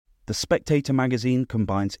The Spectator magazine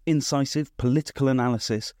combines incisive political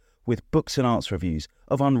analysis with books and arts reviews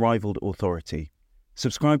of unrivaled authority.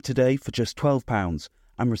 Subscribe today for just £12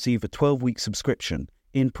 and receive a 12-week subscription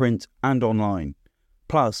in print and online,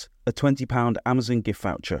 plus a £20 Amazon gift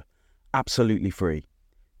voucher, absolutely free.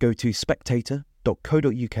 Go to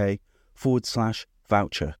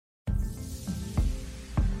spectator.co.uk/voucher.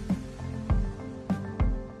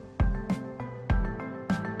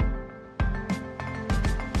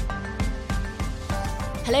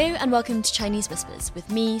 Hello and welcome to Chinese Whispers with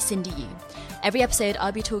me, Cindy Yu. Every episode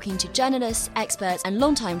I'll be talking to journalists, experts and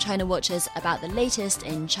long-time China watchers about the latest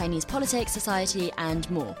in Chinese politics, society and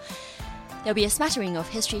more. There'll be a smattering of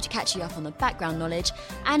history to catch you up on the background knowledge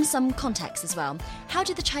and some context as well. How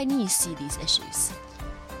do the Chinese see these issues?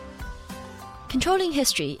 Controlling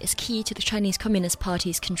history is key to the Chinese Communist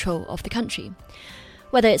Party's control of the country.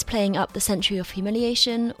 Whether it's playing up the century of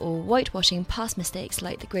humiliation or whitewashing past mistakes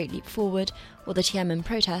like the Great Leap Forward or the Tiananmen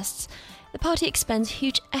protests, the party expends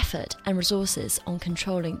huge effort and resources on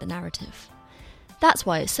controlling the narrative. That's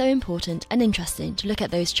why it's so important and interesting to look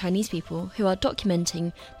at those Chinese people who are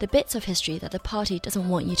documenting the bits of history that the party doesn't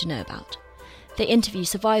want you to know about. They interview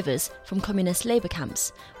survivors from communist labour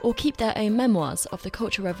camps or keep their own memoirs of the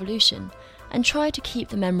Cultural Revolution and try to keep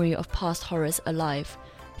the memory of past horrors alive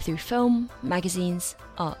through film, magazines,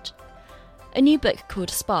 art. A new book called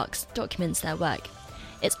Sparks documents their work.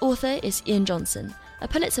 Its author is Ian Johnson, a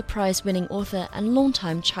Pulitzer Prize-winning author and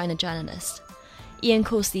longtime China journalist. Ian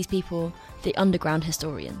calls these people the underground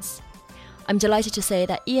historians. I'm delighted to say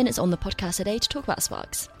that Ian is on the podcast today to talk about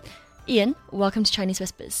Sparks. Ian, welcome to Chinese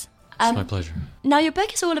Whispers. It's my pleasure. Now, your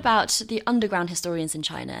book is all about the underground historians in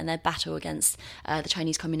China and their battle against the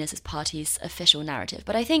Chinese Communist Party's official narrative.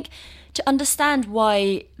 But I think to understand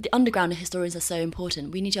why the underground historians are so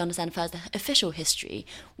important, we need to understand first the official history,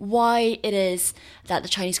 why it is that the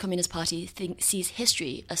Chinese Communist Party sees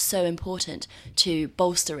history as so important to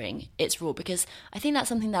bolstering its rule. Because I think that's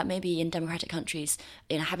something that maybe in democratic countries,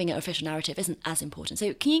 having an official narrative isn't as important.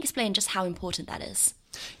 So can you explain just how important that is?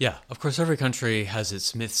 Yeah, of course, every country has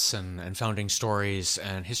its myths and founding stories,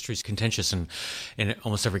 and history is contentious in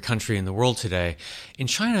almost every country in the world today. In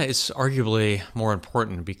China, it's arguably more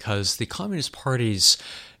important because the Communist Party's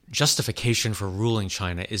justification for ruling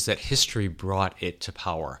China is that history brought it to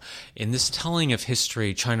power. In this telling of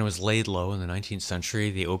history, China was laid low in the 19th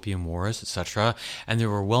century, the Opium Wars, etc., and there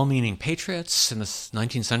were well-meaning patriots in the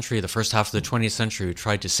 19th century, the first half of the 20th century, who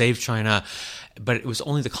tried to save China, but it was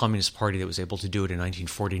only the Communist Party that was able to do it in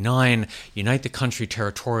 1949, unite the country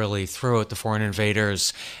territorially, throw out the foreign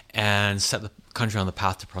invaders, and set the country on the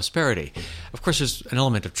path to prosperity. Of course, there's an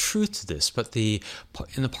element of truth to this, but in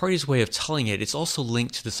the party's way of telling it, it's also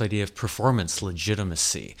linked to this idea of performance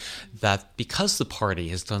legitimacy, that because the party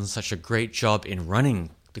has done such a great job in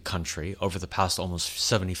running the country over the past almost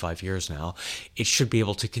 75 years now, it should be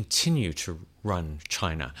able to continue to run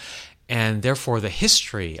China. And therefore, the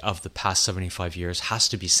history of the past 75 years has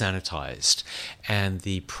to be sanitized. And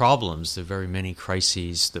the problems, the very many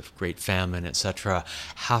crises, the Great Famine, etc.,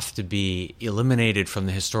 have to be eliminated from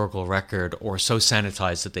the historical record or so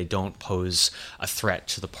sanitized that they don't pose a threat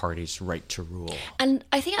to the party's right to rule. And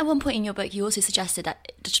I think at one point in your book, you also suggested that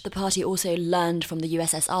the party also learned from the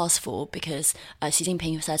USSR's fall, because Xi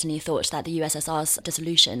Jinping certainly thought that the USSR's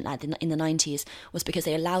dissolution in the 90s was because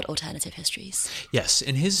they allowed alternative histories. Yes,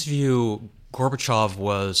 in his view, Gorbachev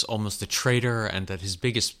was almost a traitor, and that his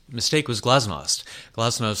biggest mistake was Glasnost.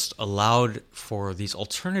 Glasnost allowed for these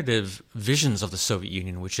alternative visions of the Soviet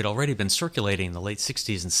Union, which had already been circulating in the late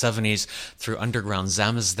 60s and 70s through underground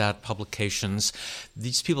Samizdat publications.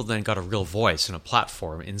 These people then got a real voice and a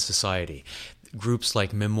platform in society. Groups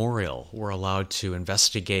like Memorial were allowed to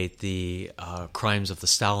investigate the crimes of the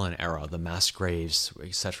Stalin era, the mass graves,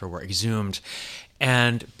 etc., were exhumed.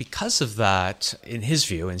 And because of that, in his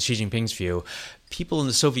view, in Xi Jinping's view, people in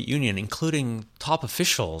the Soviet Union, including top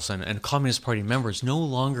officials and Communist Party members, no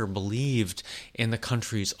longer believed in the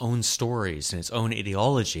country's own stories and its own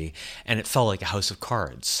ideology, and it felt like a house of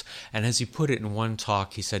cards. And as he put it in one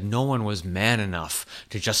talk, he said no one was man enough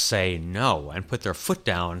to just say no and put their foot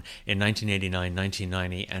down in 1989,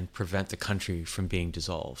 1990 and prevent the country from being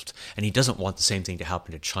dissolved. And he doesn't want the same thing to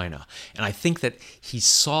happen to China. And I think that he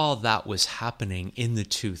saw that was happening in the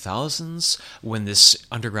 2000s when this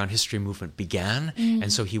underground history movement began.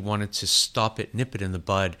 And so he wanted to stop it, nip it in the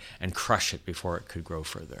bud, and crush it before it could grow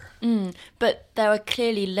further. But there are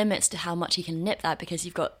clearly limits to how much he can nip that, because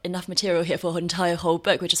you've got enough material here for an entire whole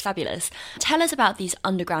book, which is fabulous. Tell us about these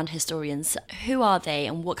underground historians. Who are they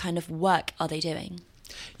and what kind of work are they doing?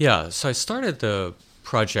 Yeah, so I started the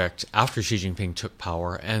project after Xi Jinping took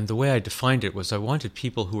power, and the way I defined it was I wanted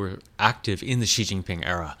people who were active in the Xi Jinping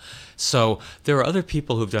era. So there are other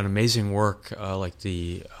people who've done amazing work, like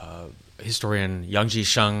the historian Yang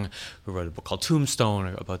Jisheng, who wrote a book called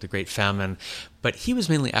Tombstone about the Great Famine. But he was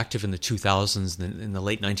mainly active in the 2000s, in the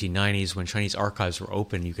late 1990s, when Chinese archives were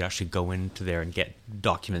open. You could actually go into there and get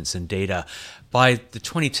documents and data. By the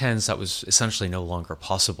 2010s, that was essentially no longer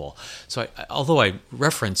possible. So although I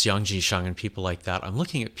reference Yang Jisheng and people like that, I'm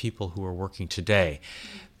looking at people who are working today.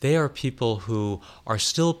 They are people who are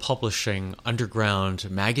still publishing underground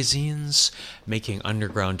magazines, making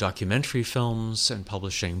underground documentary films, and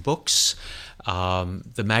publishing books.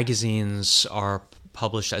 The magazines are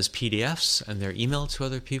published as PDFs, and they're emailed to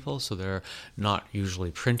other people, so they're not usually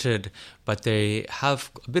printed, but they have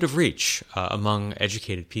a bit of reach among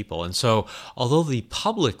educated people. And so although the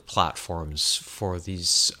public platforms for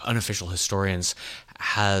these unofficial historians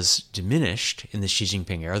has diminished in the Xi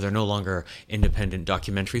Jinping era, they're no longer independent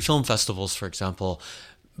documentary film festivals, for example,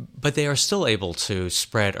 but they are still able to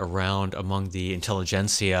spread around among the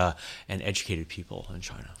intelligentsia and educated people in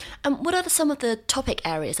China. What are some of the topic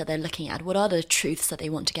areas that they're looking at? What are the truths that they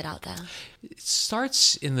want to get out there? It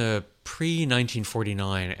starts in the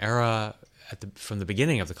pre-1949 era. From the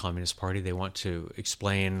beginning of the Communist Party, they want to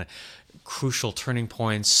explain crucial turning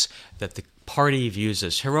points that the party views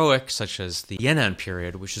as heroic, such as the Yan'an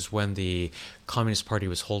period, which is when the Communist Party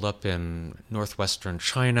was holed up in northwestern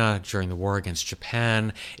China during the war against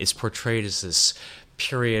Japan. It's portrayed as this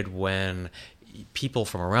period when people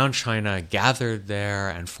from around China gathered there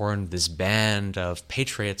and formed this band of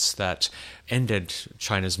patriots that ended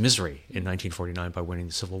China's misery in 1949 by winning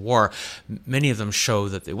the Civil War. Many of them show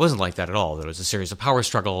that it wasn't like that at all. There was a series of power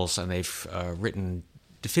struggles, and they've written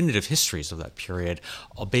definitive histories of that period,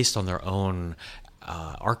 all based on their own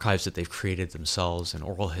archives that they've created themselves and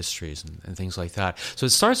oral histories and things like that. So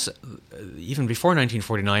it starts even before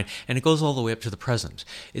 1949, and it goes all the way up to the present.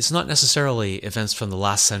 It's not necessarily events from the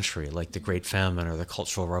last century, like the Great Famine or the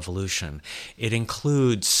Cultural Revolution. It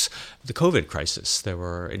includes the COVID crisis. There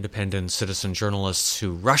were independent citizen journalists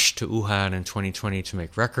who rushed to Wuhan in 2020 to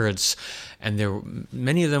make records, and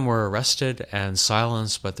many of them were arrested and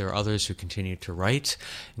silenced, but there are others who continued to write,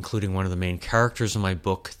 including one of the main characters in my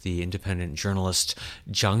book, the independent journalist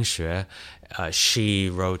Jiang Xue. She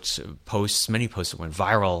wrote many posts that went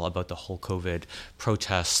viral about the whole COVID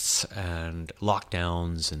protests and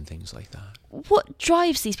lockdowns and things like that. What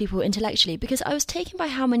drives these people intellectually? Because I was taken by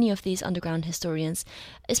how many of these underground historians,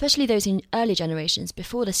 especially those in early generations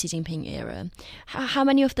before the Xi Jinping era, how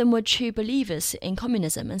many of them were true believers in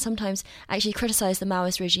communism and sometimes actually criticized the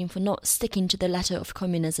Maoist regime for not sticking to the letter of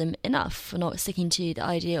communism enough, for not sticking to the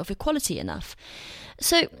idea of equality enough.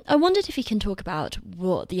 So I wondered if you can talk about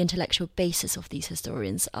what the intellectual basis of these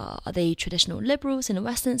historians are. Are they traditional liberals in a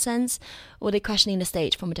Western sense, or are they questioning the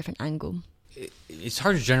state from a different angle? It's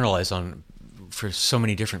hard to generalize for so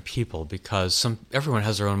many different people because everyone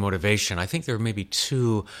has their own motivation. I think there are maybe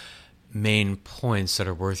two main points that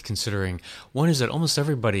are worth considering. One is that almost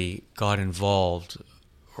everybody got involved,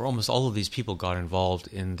 or almost all of these people got involved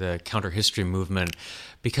in the counter-history movement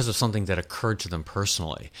because of something that occurred to them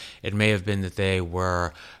personally. It may have been that they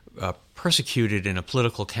were persecuted in a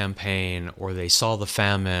political campaign, or they saw the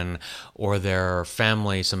famine, or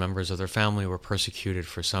some members of their family were persecuted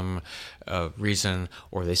for some reason,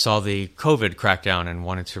 or they saw the COVID crackdown and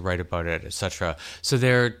wanted to write about it, etc. So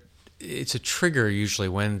it's a trigger usually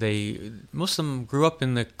when most of them grew up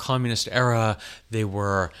in the communist era. They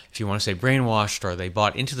were, if you want to say, brainwashed, or they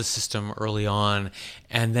bought into the system early on,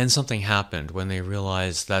 and then something happened when they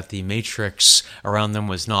realized that the matrix around them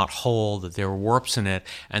was not whole, that there were warps in it,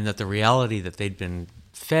 and that the reality that they'd been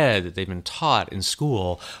fed, that they'd been taught in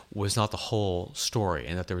school, was not the whole story,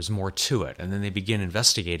 and that there was more to it. And then they begin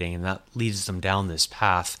investigating, and that leads them down this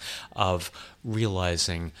path of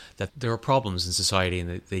realizing that there are problems in society and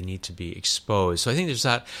that they need to be exposed. So I think there's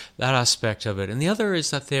that aspect of it. And the other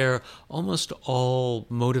is that they're almost all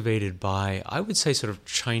motivated by, I would say, sort of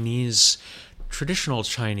traditional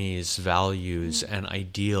Chinese values and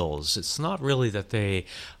ideals. It's not really that they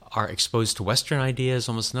are exposed to Western ideas.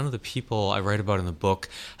 Almost none of the people I write about in the book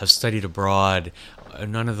have studied abroad.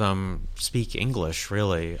 None of them speak English,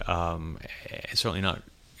 really. Certainly not.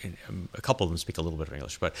 A couple of them speak a little bit of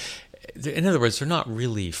English, but in other words, they're not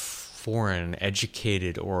really foreign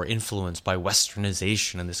educated or influenced by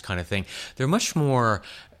Westernization and this kind of thing. They're much more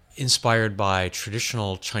inspired by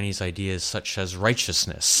traditional Chinese ideas such as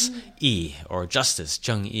righteousness, yi, or justice,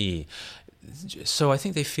 zheng yi. So I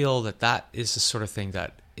think they feel that is the sort of thing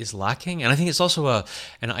that is lacking. And I think it's also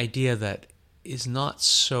an idea that is not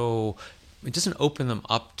so, it doesn't open them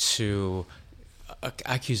up to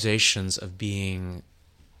accusations of being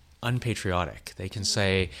unpatriotic. They can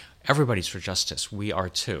say, everybody's for justice, we are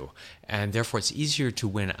too. And therefore it's easier to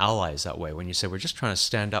win allies that way. When you say, we're just trying to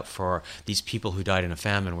stand up for these people who died in a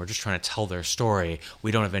famine, we're just trying to tell their story,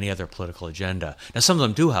 we don't have any other political agenda. Now some of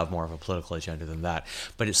them do have more of a political agenda than that,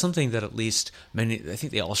 but it's something that at least I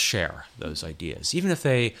think they all share those ideas, even if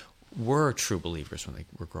they were true believers when they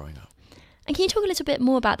were growing up. And can you talk a little bit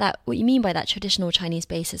more about that, what you mean by that traditional Chinese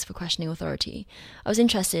basis for questioning authority? I was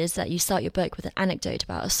interested that you start your book with an anecdote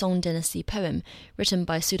about a Song dynasty poem written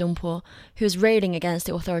by Su Dongpo, who was railing against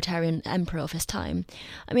the authoritarian emperor of his time.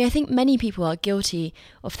 I mean, I think many people are guilty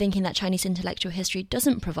of thinking that Chinese intellectual history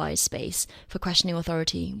doesn't provide space for questioning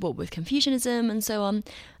authority, what with Confucianism and so on.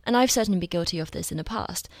 And I've certainly been guilty of this in the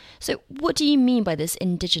past. So what do you mean by this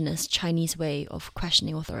indigenous Chinese way of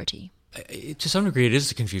questioning authority? To some degree, it is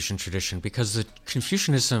the Confucian tradition because the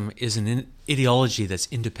Confucianism is an ideology that's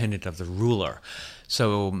independent of the ruler.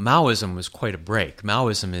 So Maoism was quite a break.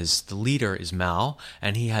 Maoism is, the leader is Mao,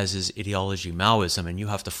 and he has his ideology, Maoism, and you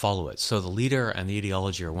have to follow it. So the leader and the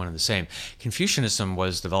ideology are one and the same. Confucianism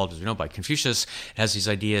was developed, as we know, by Confucius. It has these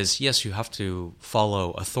ideas, yes, you have to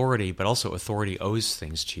follow authority, but also authority owes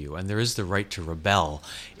things to you, and there is the right to rebel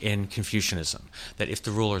in Confucianism, that if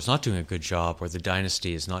the ruler is not doing a good job or the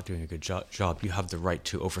dynasty is not doing a good job, you have the right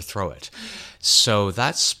to overthrow it. So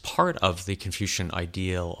that's part of the Confucian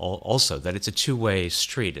ideal also, that it's a two-way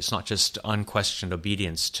street. It's not just unquestioned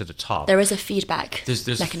obedience to the top. There is a feedback there's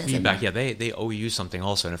mechanism. Feedback, yeah. They owe you something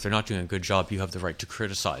also, and if they're not doing a good job, you have the right to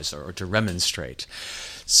criticize or to remonstrate.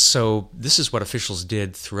 So this is what officials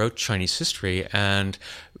did throughout Chinese history, and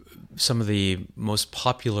some of the most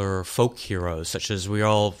popular folk heroes, such as we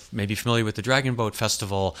all may be familiar with the Dragon Boat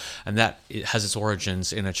Festival, and that it has its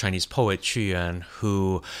origins in a Chinese poet, Qu Yuan,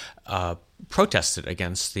 who protested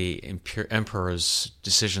against the emperor's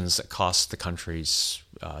decisions that cost the country's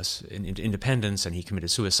independence, and he committed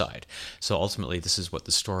suicide. So ultimately, this is what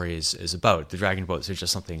the story is about. The dragon boats are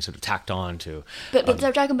just something sort of tacked on to. But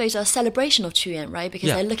the dragon boats are a celebration of Qu Yuan, right? Because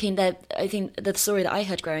they're looking. I think the story that I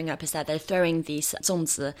heard growing up is that they're throwing these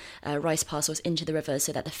zongzi, rice parcels, into the river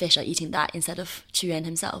so that the fish are eating that instead of Qu Yuan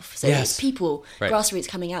himself. So it's people, grassroots,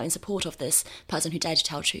 coming out in support of this person who dared to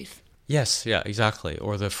tell truth. Yes, yeah, exactly.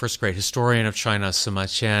 Or the first great historian of China, Sima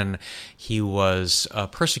Qian, he was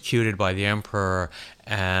persecuted by the emperor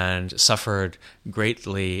and suffered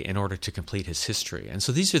greatly in order to complete his history. And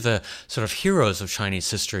so these are the sort of heroes of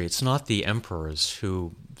Chinese history. It's not the emperors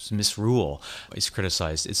whose misrule is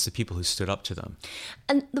criticized, it's the people who stood up to them.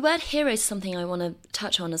 And the word hero is something I want to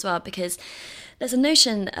touch on as well, because there's a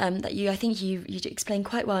notion that I think you explain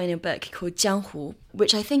quite well in your book called jianghu,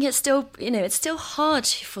 which I think it's still hard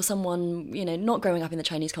for someone, not growing up in the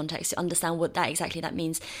Chinese context to understand what exactly that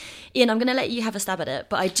means. Ian, I'm going to let you have a stab at it,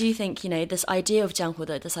 but I do think, this idea of jianghu,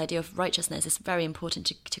 this idea of righteousness, is very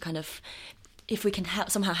important to kind of, if we can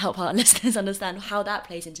somehow help our listeners understand how that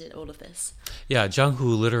plays into all of this. Yeah,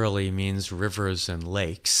 jianghu literally means rivers and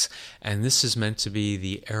lakes, and this is meant to be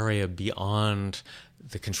the area beyond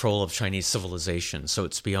the control of Chinese civilization. So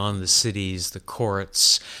it's beyond the cities, the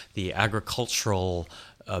courts, the agricultural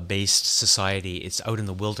based society. It's out in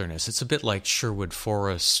the wilderness. It's a bit like Sherwood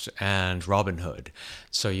Forest and Robin Hood.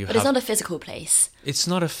 But it's not a physical place. It's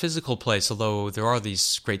not a physical place, although there are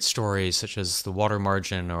these great stories such as The Water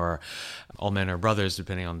Margin or All Men Are Brothers,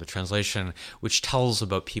 depending on the translation, which tells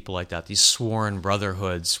about people like that, these sworn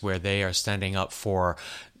brotherhoods where they are standing up for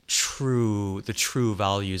the true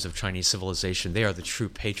values of Chinese civilization. They are the true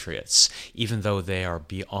patriots, even though they are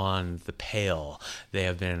beyond the pale. They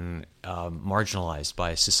have been marginalized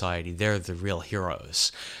by society. They're the real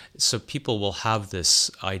heroes. So people will have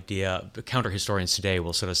this idea. Counter-historians today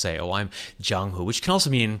will sort of say, I'm jianghu, which can also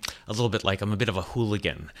mean a little bit like I'm a bit of a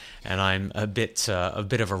hooligan, and I'm a bit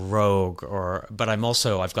of a rogue, but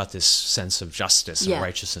I've got this sense of justice and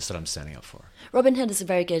righteousness that I'm standing up for. Robin Hood is a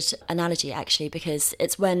very good analogy, actually, because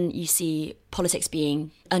it's when you see politics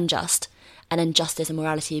being unjust, and then justice and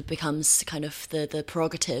morality becomes kind of the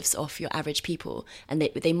prerogatives of your average people, and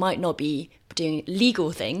they might not be doing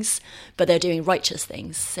legal things, but they're doing righteous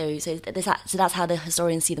things. So that's how the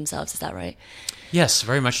historians see themselves. Is that right? Yes,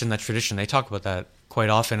 very much in that tradition. They talk about that quite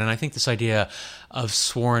often, and I think this idea of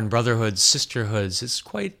sworn brotherhoods, sisterhoods, is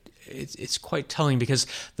it's quite telling, because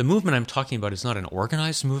the movement I'm talking about is not an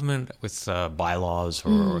organized movement with bylaws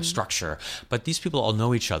or structure, but these people all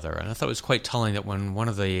know each other. And I thought it was quite telling that when one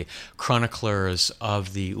of the chroniclers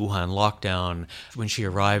of the Wuhan lockdown, when she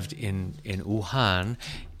arrived in Wuhan,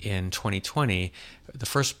 in 2020, the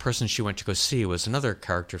first person she went to go see was another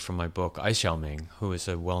character from my book, Ai Xiaoming, who is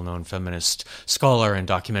a well-known feminist scholar and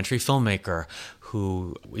documentary filmmaker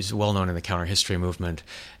who is well-known in the counter-history movement.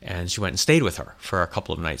 And she went and stayed with her for a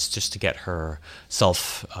couple of nights just to get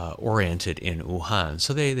herself oriented in Wuhan.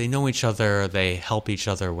 So they know each other, they help each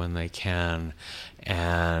other when they can,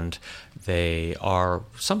 and they are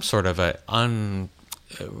some sort of a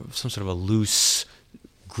loose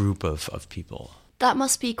group of people. That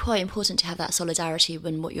must be quite important to have that solidarity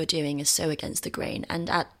when what you're doing is so against the grain and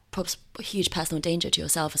at perhaps huge personal danger to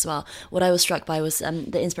yourself as well. What I was struck by was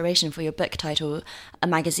the inspiration for your book title, a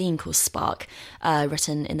magazine called Spark,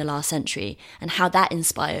 written in the last century, and how that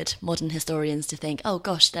inspired modern historians to think, oh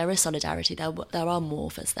gosh, there is solidarity, there are more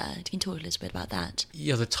of us there. Can you talk a little bit about that?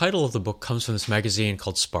 Yeah, the title of the book comes from this magazine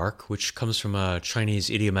called Spark, which comes from a Chinese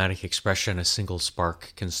idiomatic expression, a single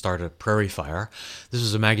spark can start a prairie fire. This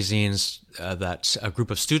was a magazine that a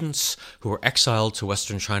group of students who were exiled to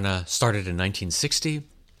Western China started in 1960.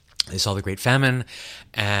 They saw the Great Famine,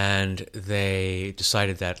 and they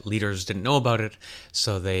decided that leaders didn't know about it.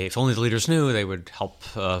 So if only the leaders knew, they would help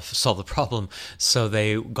solve the problem. So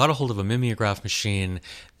they got a hold of a mimeograph machine.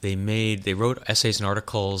 They wrote essays and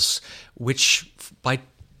articles, which by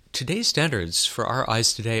today's standards, for our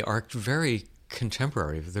eyes today, are very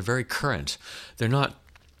contemporary. They're very current. They're not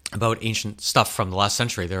about ancient stuff from the last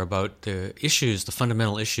century. They're about the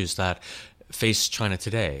fundamental issues that face China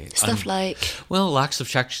today. Stuff like? Well, lacks of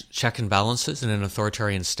check and balances in an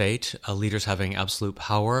authoritarian state, leaders having absolute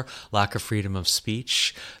power, lack of freedom of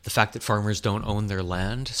speech, the fact that farmers don't own their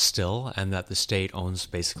land still, and that the state owns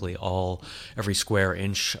basically every square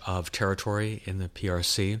inch of territory in the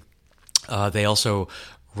PRC. They also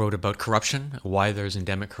wrote about corruption, why there's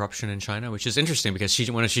endemic corruption in China, which is interesting because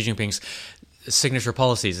one of Xi Jinping's signature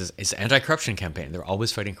policies is anti-corruption campaign. They're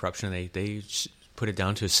always fighting corruption. They put it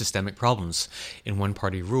down to systemic problems in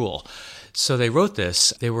one-party rule. So they wrote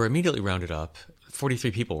this. They were immediately rounded up.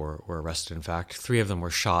 43 people were arrested, in fact. 3 of them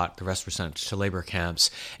were shot. The rest were sent to labor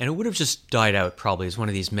camps. And it would have just died out probably as one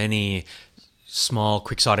of these many small,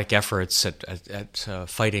 quixotic efforts at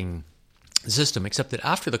fighting the system, except that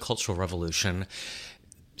after the Cultural Revolution,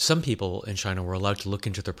 some people in China were allowed to look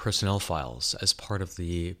into their personnel files as part of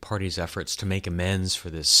the party's efforts to make amends for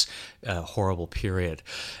this horrible period.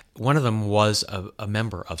 One of them was a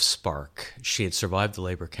member of Spark. She had survived the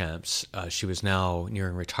labor camps. She was now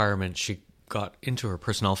nearing retirement. She got into her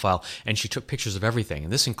personnel file and she took pictures of everything.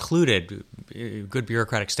 And this included, a good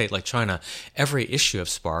bureaucratic state like China, every issue of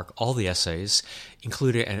Spark, all the essays,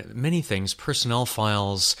 included many things, personnel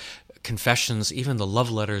files, confessions, even the love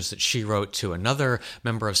letters that she wrote to another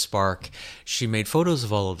member of Spark. She made photos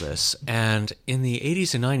of all of this, and in the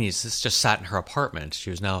 80s and 90s, this just sat in her apartment. She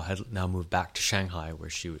had now moved back to Shanghai, where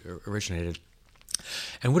she originated,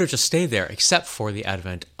 and would have just stayed there, except for the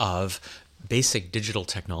advent of basic digital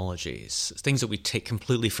technologies, things that we take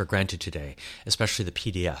completely for granted today, especially the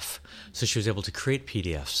PDF. So she was able to create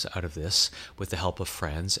PDFs out of this with the help of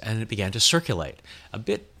friends, and it began to circulate a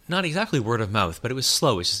bit. Not exactly word of mouth, but it was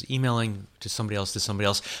slow. It's just emailing to somebody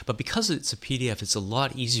else. But because it's a PDF, it's a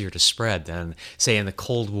lot easier to spread than, say, in the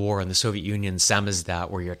Cold War and the Soviet Union, samizdat,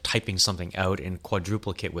 where you're typing something out in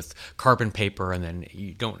quadruplicate with carbon paper, and then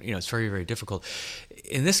it's very, very difficult.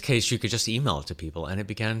 In this case, you could just email it to people, and it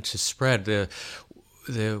began to spread.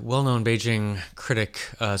 The well-known Beijing critic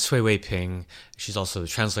Cui Weiping, she's also the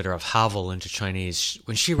translator of Havel into Chinese.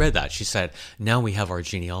 When she read that, she said, now we have our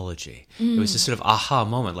genealogy. It was this sort of aha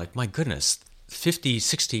moment, like, my goodness, 50,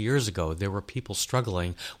 60 years ago, there were people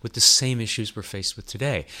struggling with the same issues we're faced with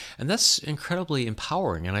today. And that's incredibly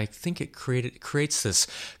empowering. And I think it creates this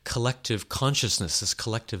collective consciousness, this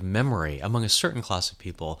collective memory among a certain class of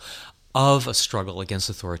people of a struggle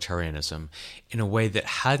against authoritarianism in a way that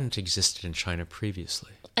hadn't existed in China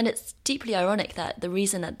previously. And it's deeply ironic that the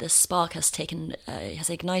reason that this spark has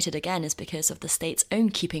ignited again is because of the state's own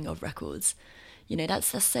keeping of records.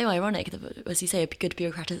 That's so ironic, as you say, a good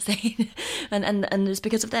bureaucratic state, and it's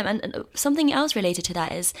because of them. And something else related to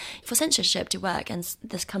that is, for censorship to work, and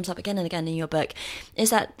this comes up again and again in your book, is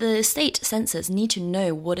that the state censors need to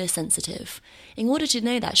know what is sensitive. In order to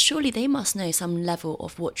know that, surely they must know some level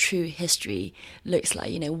of what true history looks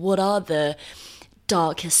like. What are the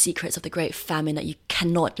darkest secrets of the Great Famine that you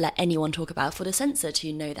cannot let anyone talk about? For the censor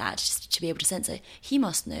to know that, to be able to censor, he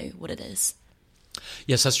must know what it is.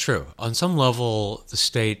 Yes, that's true. On some level, the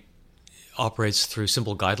state operates through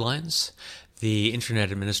simple guidelines. The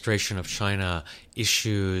Internet Administration of China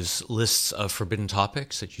issues lists of forbidden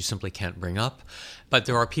topics that you simply can't bring up. But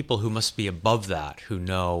there are people who must be above that who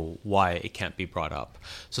know why it can't be brought up.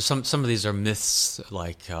 So some of these are myths,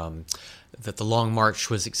 like that the Long March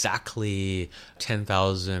was exactly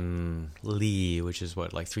 10,000 li, which is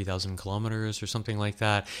what, like 3,000 kilometers or something like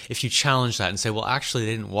that. If you challenge that and say, well, actually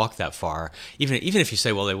they didn't walk that far, even if you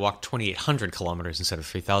say, well, they walked 2,800 kilometers instead of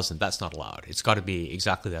 3,000, that's not allowed. It's got to be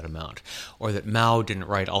exactly that amount. Or that Mao didn't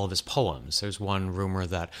write all of his poems. There's one rumor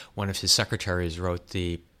that one of his secretaries wrote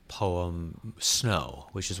the poem Snow,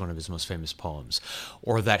 which is one of his most famous poems,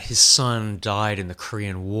 or that his son died in the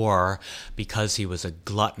Korean War because he was a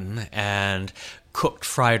glutton and cooked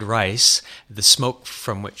fried rice, the smoke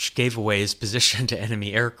from which gave away his position to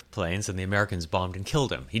enemy airplanes, and the Americans bombed and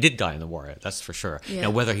killed him. He did die in the war, that's for sure. Yeah. Now,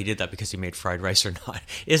 whether he did that because he made fried rice or not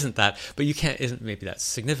isn't maybe that's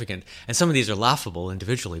significant. And some of these are laughable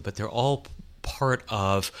individually, but they're all part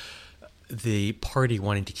of the party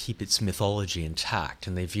wanting to keep its mythology intact,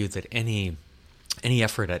 and they view that any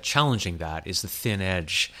effort at challenging that is the thin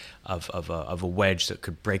edge of a wedge that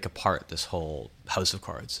could break apart this whole house of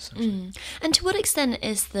cards, essentially. And to what extent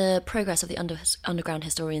is the progress of the underground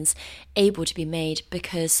historians able to be made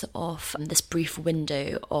because of this brief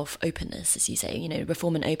window of openness, as you say? You know,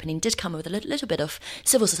 Reform and opening did come with a little bit of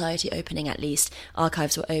civil society opening, at least.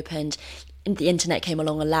 Archives were opened. The internet came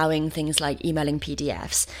along, allowing things like emailing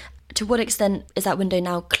PDFs. To what extent is that window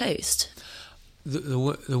now closed?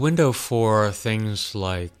 The window for things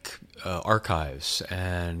like archives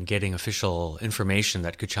and getting official information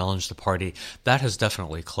that could challenge the party, that has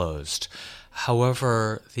definitely closed.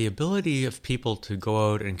 However, the ability of people to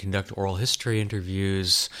go out and conduct oral history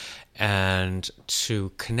interviews and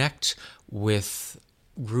to connect with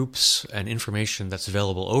groups and information that's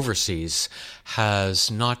available overseas has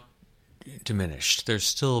not diminished. There's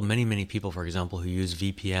still many people, for example, who use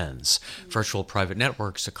VPNs, virtual private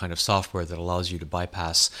networks, a kind of software that allows you to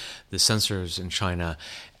bypass the censors in China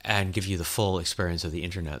and give you the full experience of the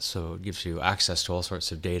internet. So it gives you access to all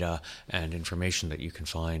sorts of data and information that you can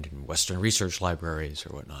find in Western research libraries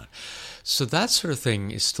or whatnot. So that sort of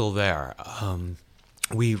thing is still there.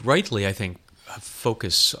 We rightly, I think,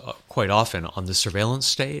 focus quite often on the surveillance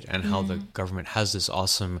state and how the government has this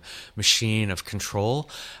awesome machine of control.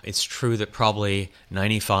 It's true that probably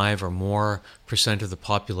 95% or more of the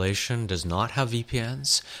population does not have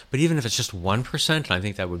VPNs, but even if it's just 1%, and I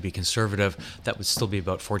think that would be conservative, that would still be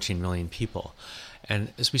about 14 million people.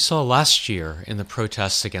 And as we saw last year in the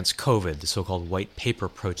protests against COVID, the so-called white paper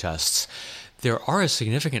protests, there are a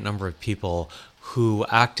significant number of people who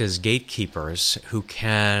act as gatekeepers, who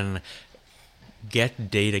can get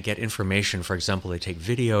data, get information. For example, they take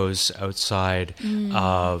videos outside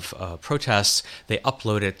of protests, they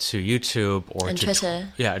upload it to YouTube or and to Twitter.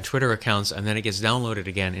 And Twitter accounts, and then it gets downloaded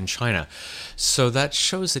again in China. So that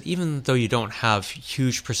shows that even though you don't have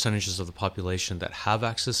huge percentages of the population that have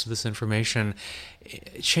access to this information,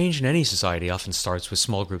 change in any society often starts with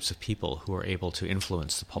small groups of people who are able to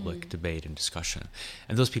influence the public debate and discussion.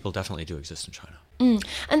 And those people definitely do exist in China.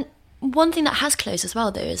 And one thing that has closed as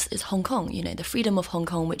well, though, is Hong Kong. You know, the freedom of Hong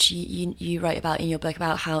Kong, which you write about in your book,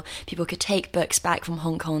 about how people could take books back from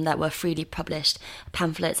Hong Kong that were freely published,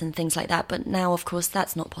 pamphlets and things like that. But now, of course,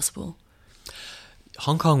 that's not possible.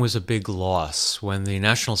 Hong Kong was a big loss when the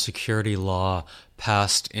national security law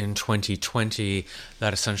passed in 2020.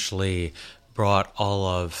 That essentially brought all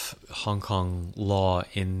of Hong Kong law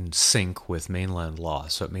in sync with mainland law,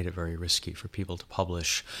 so it made it very risky for people to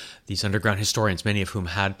publish. These underground historians, many of whom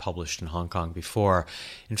had published in Hong Kong before.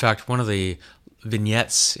 In fact, one of the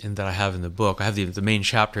vignettes that I have in the book, I have the main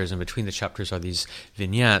chapters, and between the chapters are these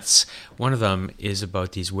vignettes. One of them is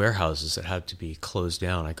about these warehouses that had to be closed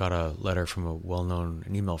down. I got a letter from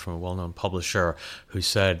an email from a well-known publisher who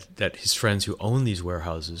said that his friends who own these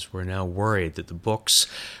warehouses were now worried that the books,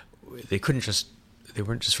 they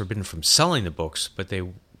weren't just forbidden from selling the books, but they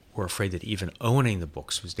were afraid that even owning the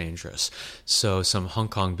books was dangerous. So some Hong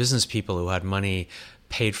Kong business people who had money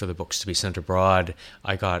paid for the books to be sent abroad.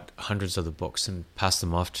 I got hundreds of the books and passed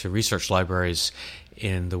them off to research libraries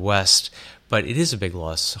in the West. But it is a big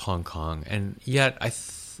loss, Hong Kong. And yet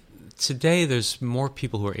today there's more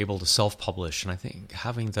people who are able to self-publish, and I think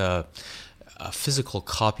having a physical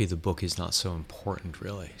copy of the book is not so important,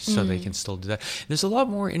 really, so they can still do that. There's a lot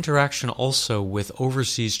more interaction also with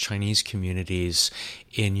overseas Chinese communities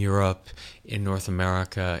in Europe, in North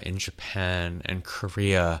America, in Japan, and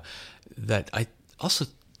Korea that I also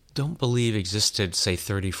don't believe existed, say,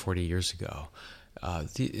 30, 40 years ago.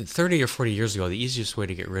 30 or 40 years ago, the easiest way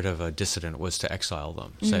to get rid of a dissident was to exile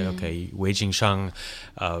them. Say, okay, Wei Jingsheng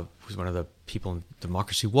was one of the people in the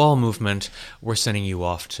Democracy Wall movement. We're sending you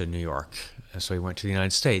off to New York. So he went to the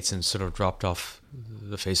United States and sort of dropped off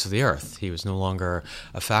the face of the earth. He was no longer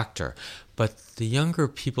a factor. But the younger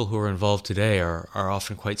people who are involved today are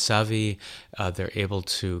often quite savvy. They're able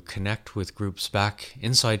to connect with groups back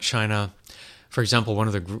inside China. For example, one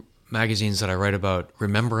of the magazines that I write about,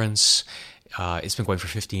 Remembrance, it's been going for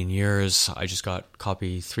 15 years. I just got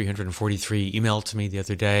copy 343 emailed to me the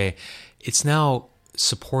other day. It's now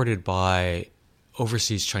supported by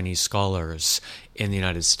overseas Chinese scholars in the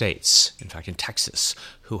United States, in fact in Texas,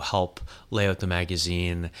 who help lay out the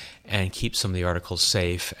magazine and keep some of the articles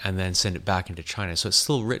safe and then send it back into China. So it's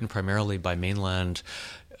still written primarily by mainland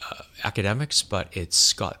academics, but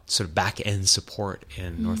it's got sort of back-end support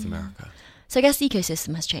in North America. So I guess the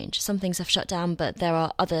ecosystem has changed. Some things have shut down, but there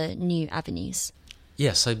are other new avenues.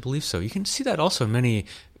 Yes, I believe so. You can see that also in many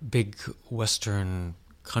big Western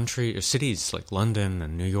country or cities like London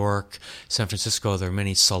and New York, San Francisco. There are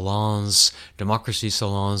many salons, democracy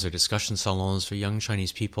salons or discussion salons for young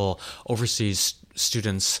Chinese people, overseas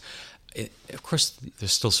students. Of course,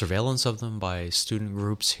 there's still surveillance of them by student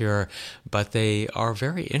groups here, but they are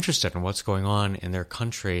very interested in what's going on in their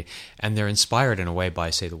country, and they're inspired in a way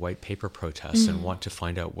by, say, the white paper protests and want to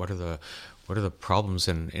find out what are the problems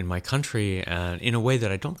in my country, and in a way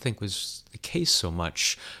that I don't think was the case so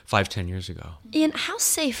much 5-10 years ago. Ian, how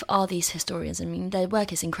safe are these historians? I mean, their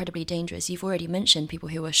work is incredibly dangerous. You've already mentioned people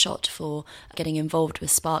who were shot for getting involved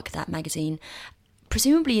with Spark, that magazine.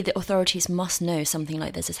 Presumably the authorities must know something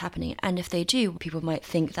like this is happening, and if they do, people might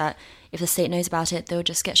think that if the state knows about it, they'll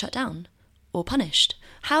just get shut down or punished.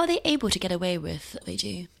 How are they able to get away with what they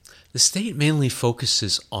do? The state mainly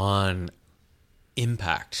focuses on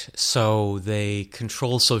impact, so they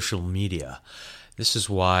control social media. This is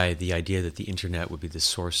why the idea that the internet would be the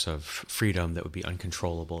source of freedom that would be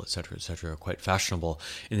uncontrollable, et cetera, are quite fashionable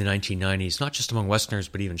in the 1990s, not just among Westerners,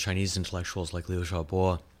 but even Chinese intellectuals like Liu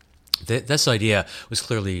Xiaobo. This idea was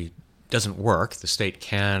clearly doesn't work. The state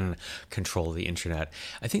can control the internet.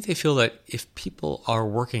 I think they feel that if people are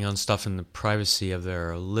working on stuff in the privacy of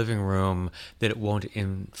their living room, that it won't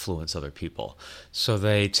influence other people. So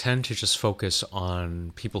they tend to just focus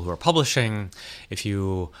on people who are publishing.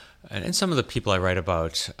 And some of the people I write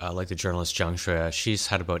about, like the journalist Zhang Shui, she's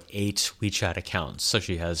had about 8 WeChat accounts. So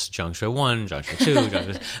she has Zhang Shui 1, Zhang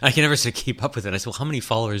Shui 2. I can never sort of keep up with it. I said, well, how many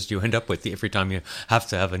followers do you end up with every time you have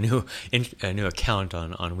to have a new account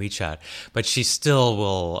on WeChat? But she still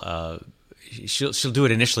will... She'll do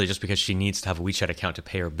it initially just because she needs to have a WeChat account to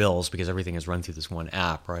pay her bills because everything is run through this one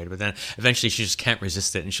app, right? But then eventually she just can't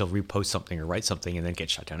resist it and she'll repost something or write something and then get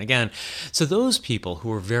shut down again. So those people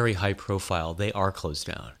who are very high profile, they are closed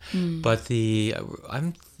down. But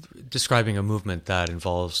I'm describing a movement that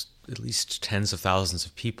involves at least tens of thousands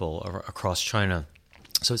of people across China.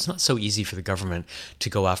 So it's not so easy for the government to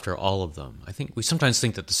go after all of them. I think we sometimes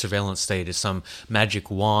think that the surveillance state is some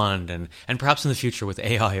magic wand, and perhaps in the future with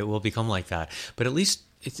AI it will become like that. But at least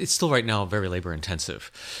it's still right now very labor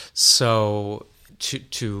intensive. So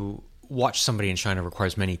to watch somebody in China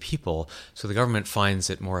requires many people, so the government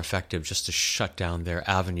finds it more effective just to shut down their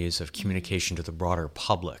avenues of communication to the broader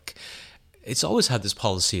public. It's always had this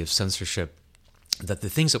policy of censorship that the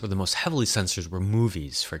things that were the most heavily censored were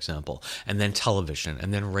movies, for example, and then television,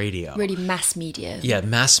 and then radio. Really mass media. Yeah,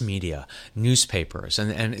 mass media, newspapers.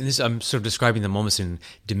 And this, I'm sort of describing them almost in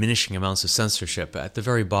diminishing amounts of censorship. At the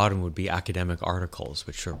very bottom would be academic articles,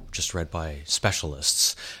 which are just read by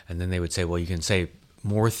specialists. And then they would say, well, you can say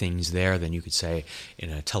more things there than you could say in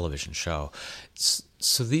a television show.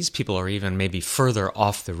 So these people are even maybe further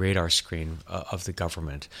off the radar screen of the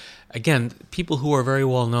government. Again, people who are very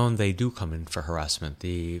well known, they do come in for harassment.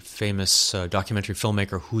 The famous documentary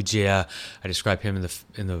filmmaker Hu Jie, I describe him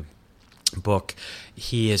in the book.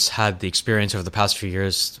 He has had the experience over the past few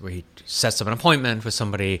years where he sets up an appointment with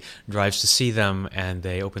somebody, drives to see them, and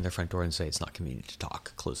they open their front door and say, it's not convenient to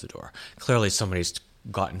talk, close the door. Clearly somebody's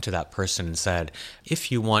gotten to that person and said,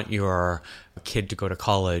 if you want your kid to go to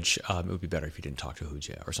college, it would be better if you didn't talk to Hu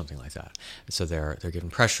Jie or something like that. And so they're given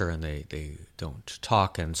pressure and they don't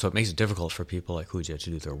talk, and so it makes it difficult for people like Hu Jie to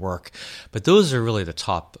do their work. But those are really the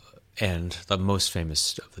top end, the most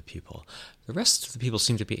famous of the people. The rest of the people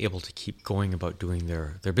seem to be able to keep going about doing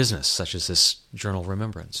their business, such as this journal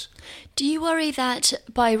Remembrance. Do you worry that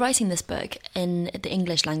by writing this book in the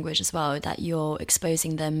English language as well, that you're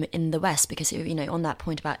exposing them in the West? Because, on that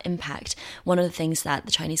point about impact, one of the things that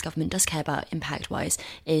the Chinese government does care about impact-wise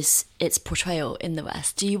is its portrayal in the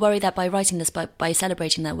West. Do you worry that by writing this book, by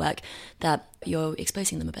celebrating their work, that you're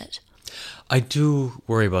exposing them a bit? I do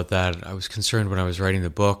worry about that. I was concerned when I was writing the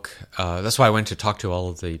book. That's why I went to talk to all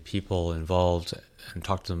of the people involved and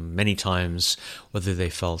talked to them many times, whether they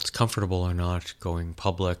felt comfortable or not going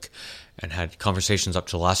public, and had conversations up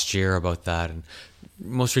to last year about that. And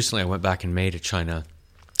most recently, I went back in May to China,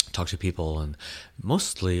 talked to people, and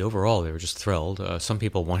mostly overall they were just thrilled. Some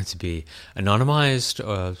people wanted to be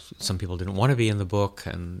anonymized, some people didn't want to be in the book,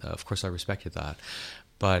 and of course I respected that.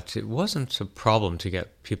 But it wasn't a problem to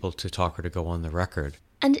get people to talk or to go on the record.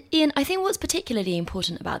 And Ian, I think what's particularly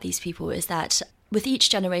important about these people is that with each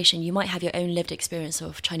generation, you might have your own lived experience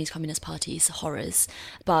of Chinese Communist Party's horrors,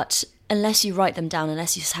 but unless you write them down,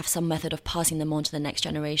 unless you have some method of passing them on to the next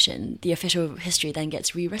generation, the official history then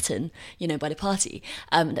gets rewritten, by the party,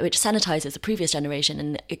 which sanitizes the previous generation,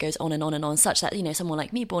 and it goes on and on and on, such that, someone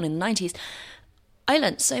like me, born in the 90s, I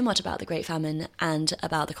learnt so much about the Great Famine and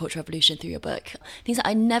about the Cultural Revolution through your book, things that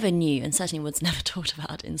I never knew and certainly was never taught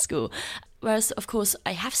about in school. Whereas, of course,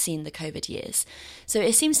 I have seen the COVID years. So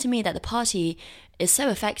it seems to me that the party is so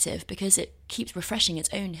effective because it keeps refreshing its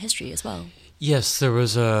own history as well. Yes, there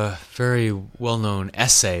was a very well-known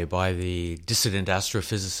essay by the dissident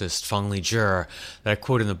astrophysicist Feng Lijie that I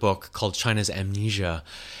quote in the book called China's Amnesia.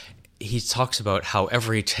 He talks about how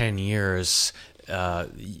every 10 years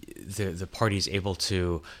the party is able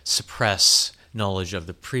to suppress knowledge of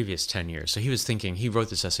the previous 10 years. So he wrote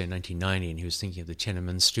this essay in 1990, and he was thinking of the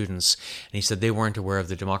Tiananmen students, and he said they weren't aware of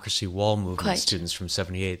the Democracy Wall movement students from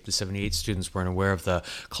 78. The 78 students weren't aware of the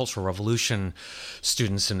Cultural Revolution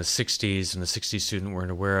students in the 60s, and the 60s students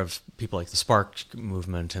weren't aware of people like the Spark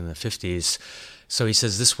movement in the 50s. So he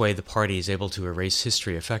says this way the party is able to erase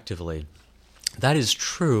history effectively. That is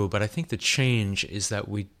true, but I think the change is that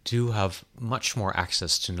we do have much more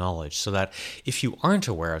access to knowledge, so that if you aren't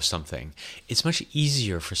aware of something, it's much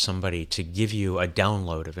easier for somebody to give you a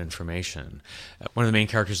download of information. One of the main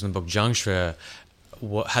characters in the book, Jiang Shui,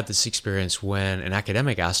 had this experience when an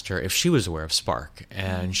academic asked her if she was aware of Spark,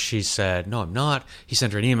 and she said, "No, I'm not." He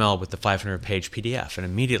sent her an email with the 500-page PDF, and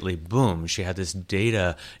immediately, boom, she had this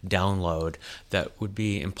data download that would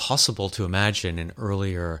be impossible to imagine in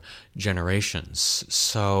earlier generations.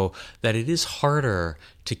 So that it is harder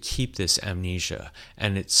to keep this amnesia,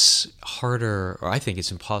 and it's harder, or I think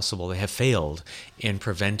it's impossible. They have failed in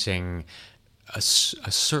preventing a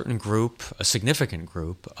certain group, a significant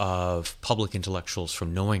group of public intellectuals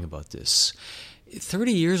from knowing about this.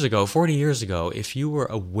 30 years ago, 40 years ago, if you were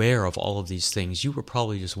aware of all of these things, you were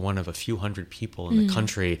probably just one of a few hundred people in the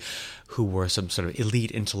country who were some sort of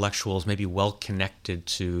elite intellectuals, maybe well connected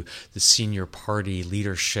to the senior party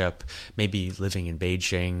leadership, maybe living in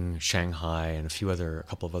Beijing, Shanghai, and a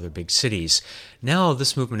couple of other big cities. Now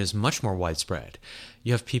this movement is much more widespread.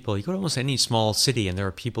 You have people, you go to almost any small city, and there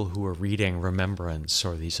are people who are reading Remembrance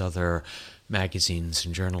or these other magazines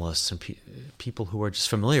and journalists and people who are just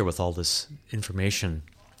familiar with all this information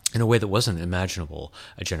in a way that wasn't imaginable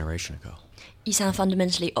a generation ago. You sound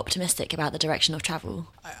fundamentally optimistic about the direction of travel.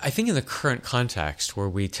 I think in the current context, where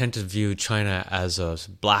we tend to view China as a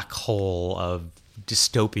black hole of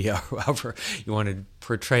dystopia, or however you want to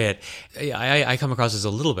portray it, I come across as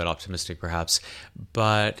a little bit optimistic perhaps,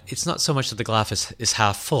 but it's not so much that the glass is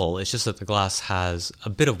half full, it's just that the glass has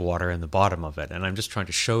a bit of water in the bottom of it, and I'm just trying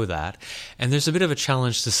to show that. And there's a bit of a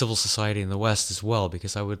challenge to civil society in the West as well,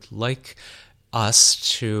 because I would like us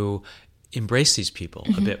to embrace these people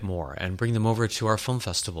a bit more and bring them over to our film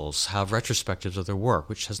festivals, have retrospectives of their work,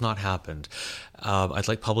 which has not happened. I'd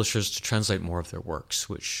like publishers to translate more of their works,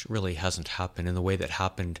 which really hasn't happened in the way that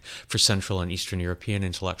happened for Central and Eastern European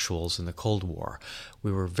intellectuals in the Cold War.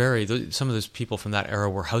 Some of those people from that era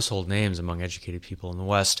were household names among educated people in the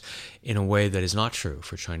West in a way that is not true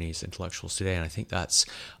for Chinese intellectuals today. And I think that's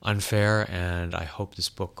unfair, and I hope this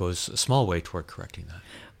book goes a small way toward correcting that.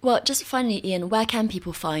 Well, just finally, Ian, where can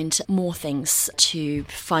people find more things to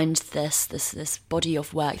find this body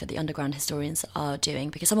of work that the underground historians are doing?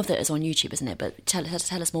 Because some of it is on YouTube, isn't it? But tell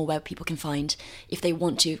us more where people can find if they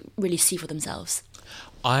want to really see for themselves.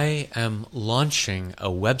 I am launching a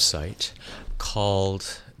website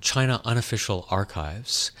called China Unofficial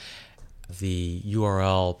Archives. The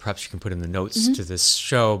URL, perhaps you can put in the notes to this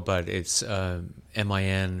show, but it's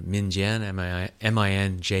Minjian, Minjian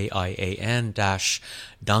dash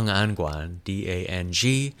Danganguan,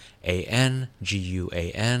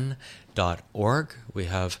 DANGANGUAN.org. We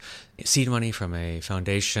have seed money from a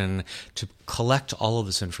foundation to collect all of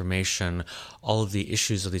this information, all of the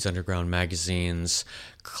issues of these underground magazines,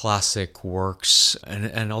 classic works,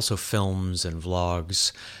 and also films and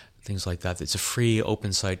vlogs, things like that. It's a free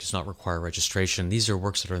open site, does not require registration. These are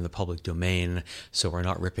works that are in the public domain, so we're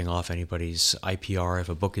not ripping off anybody's IPR. If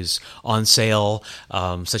a book is on sale,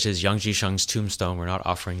 such as Yang Jisheng's Tombstone, we're not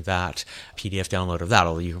offering that PDF download of that,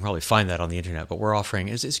 although you can probably find that on the internet. But we're offering,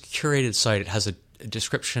 it's a curated site. It has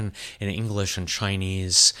description in English and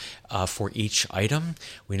Chinese for each item.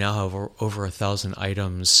 We now have over 1,000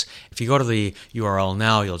 items. If you go to the URL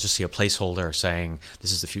now, you'll just see a placeholder saying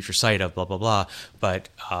this is the future site of blah, blah, blah. But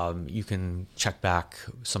you can check back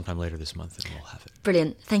sometime later this month and we'll have it.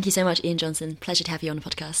 Brilliant. Thank you so much, Ian Johnson. Pleasure to have you on the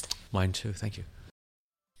podcast. Mine too. Thank you.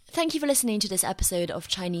 Thank you for listening to this episode of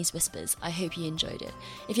Chinese Whispers. I hope you enjoyed it.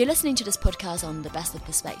 If you're listening to this podcast on the Best of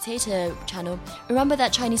the Spectator channel, remember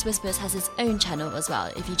that Chinese Whispers has its own channel as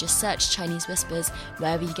well. If you just search Chinese Whispers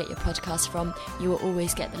wherever you get your podcast from, you will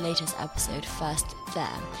always get the latest episode first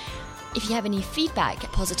there. If you have any feedback,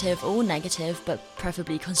 positive or negative, but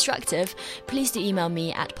preferably constructive, please do email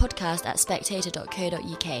me at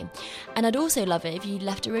podcast@spectator.co.uk. And I'd also love it if you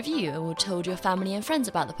left a review or told your family and friends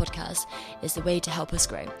about the podcast. It's the way to help us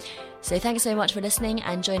grow. So thanks so much for listening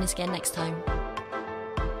and join us again next time.